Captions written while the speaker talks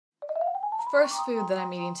First food that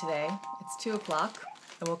I'm eating today, it's 2 o'clock.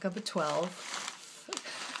 I woke up at 12.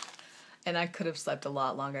 And I could have slept a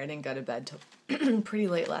lot longer. I didn't go to bed till pretty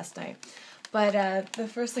late last night. But the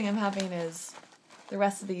first thing I'm having is the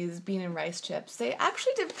rest of these bean and rice chips. They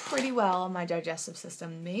actually did pretty well on my digestive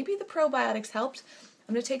system. Maybe the probiotics helped.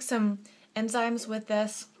 I'm going to take some enzymes with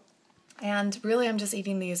this. And really I'm just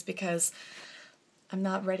eating these because I'm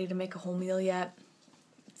not ready to make a whole meal yet.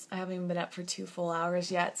 I haven't even been up for 2 full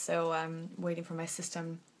hours yet, so I'm waiting for my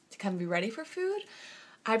system to kind of be ready for food.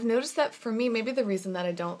 I've noticed that for me, maybe the reason that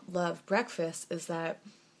I don't love breakfast is that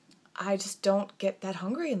I just don't get that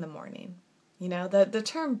hungry in the morning. You know, the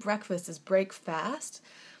term breakfast is break fast,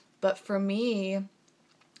 but for me,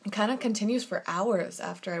 it kind of continues for hours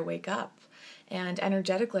after I wake up. And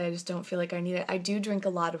energetically, I just don't feel like I need it. I do drink a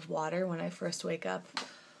lot of water when I first wake up,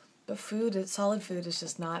 but solid food is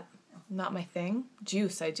just not my thing.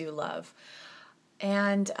 Juice I do love.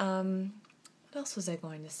 And what else was I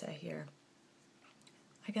going to say here?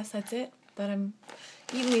 I guess that's it. That I'm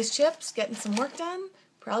eating these chips, getting some work done.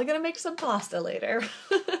 Probably going to make some pasta later.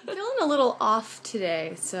 Feeling a little off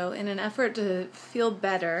today, so in an effort to feel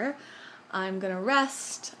better, I'm going to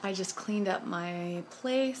rest. I just cleaned up my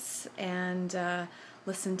place and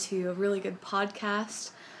listened to a really good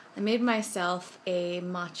podcast. I made myself a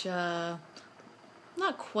matcha,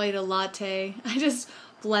 not quite a latte. I just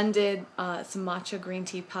blended some matcha green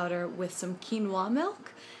tea powder with some quinoa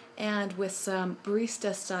milk and with some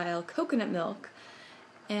barista-style coconut milk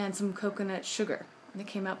and some coconut sugar. And it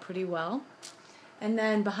came out pretty well. And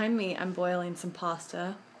then behind me, I'm boiling some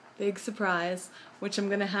pasta. Big surprise, which I'm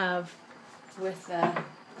going to have with the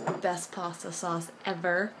best pasta sauce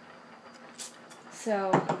ever.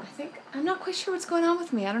 So I'm not quite sure what's going on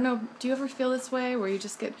with me. I don't know, do you ever feel this way where you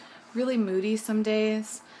just get really moody some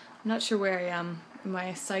days? I'm not sure where I am in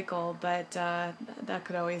my cycle, but that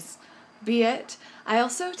could always be it. I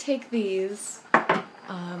also take these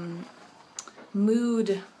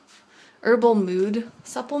herbal mood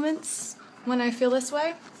supplements when I feel this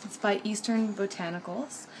way. It's by Eastern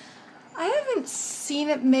Botanicals. I haven't seen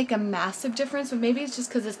it make a massive difference, but maybe it's just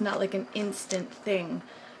because it's not like an instant thing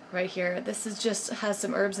right here. This is just has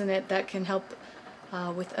some herbs in it that can help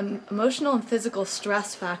with emotional and physical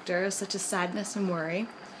stress factors such as sadness and worry.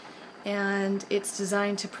 And it's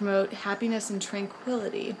designed to promote happiness and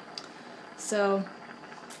tranquility. So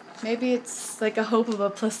maybe it's like a hope of a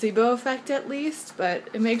placebo effect at least, but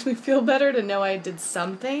it makes me feel better to know I did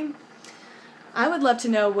something. I would love to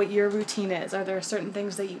know what your routine is. Are there certain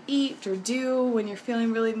things that you eat or do when you're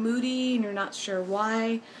feeling really moody and you're not sure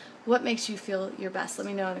why? What makes you feel your best? Let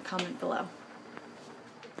me know in a comment below.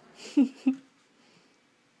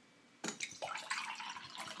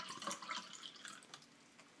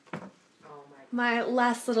 My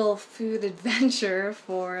last little food adventure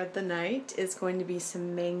for the night is going to be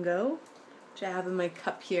some mango, which I have in my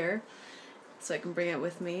cup here, so I can bring it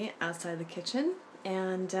with me outside the kitchen.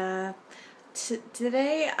 And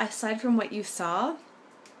today, aside from what you saw,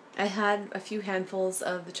 I had a few handfuls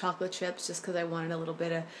of the chocolate chips just because I wanted a little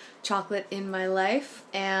bit of chocolate in my life,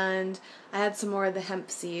 and I had some more of the hemp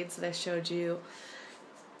seeds that I showed you,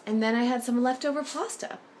 and then I had some leftover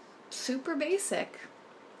pasta. Super basic.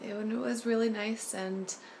 It was really nice,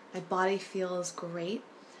 and my body feels great.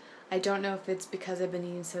 I don't know if it's because I've been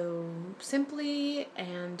eating so simply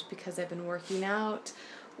and because I've been working out,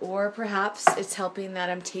 or perhaps it's helping that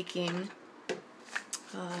I'm taking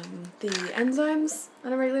the enzymes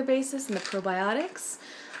on a regular basis and the probiotics.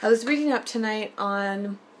 I was reading up tonight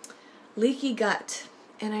on leaky gut,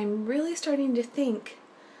 and I'm really starting to think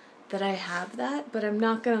that I have that, but I'm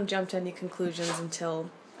not going to jump to any conclusions until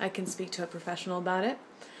I can speak to a professional about it.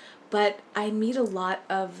 But I meet a lot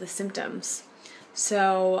of the symptoms.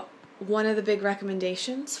 So one of the big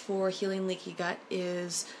recommendations for healing leaky gut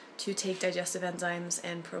is to take digestive enzymes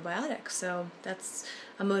and probiotics. So that's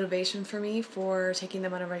a motivation for me for taking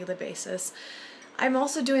them on a regular basis. I'm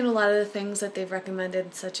also doing a lot of the things that they've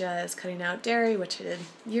recommended, such as cutting out dairy, which I did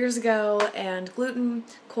years ago, and gluten,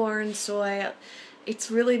 corn, soy. It's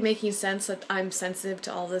really making sense that I'm sensitive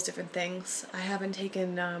to all those different things. I haven't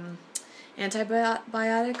taken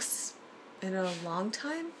antibiotics in a long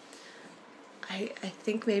time. I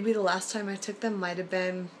think maybe the last time I took them might have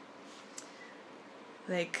been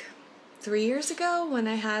like 3 years ago when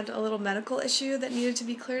I had a little medical issue that needed to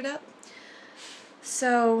be cleared up.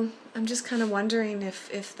 So I'm just kind of wondering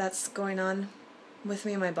if that's going on with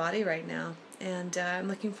me in my body right now. And I'm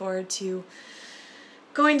looking forward to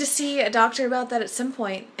going to see a doctor about that at some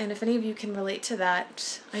point. And if any of you can relate to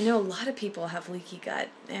that, I know a lot of people have leaky gut,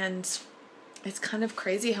 and it's kind of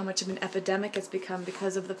crazy how much of an epidemic it's become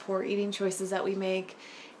because of the poor eating choices that we make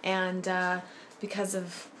And because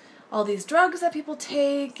of all these drugs that people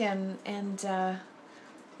take and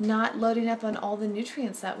not loading up on all the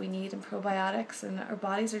nutrients that we need and probiotics, and our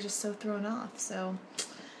bodies are just so thrown off. So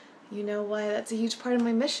you know why that's a huge part of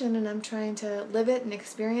my mission, and I'm trying to live it and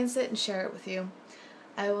experience it and share it with you.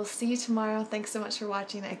 I will see you tomorrow. Thanks so much for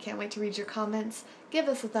watching. I can't wait to read your comments. Give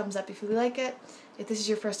us a thumbs up if you like it. If this is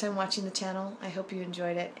your first time watching the channel, I hope you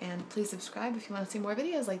enjoyed it, and please subscribe if you want to see more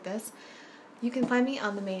videos like this. You can find me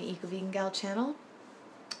on the main Eco Vegan Gal channel,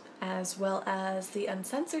 as well as the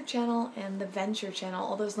Uncensored channel and the Venture channel.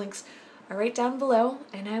 All those links are right down below,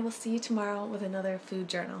 and I will see you tomorrow with another food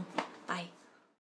journal. Bye.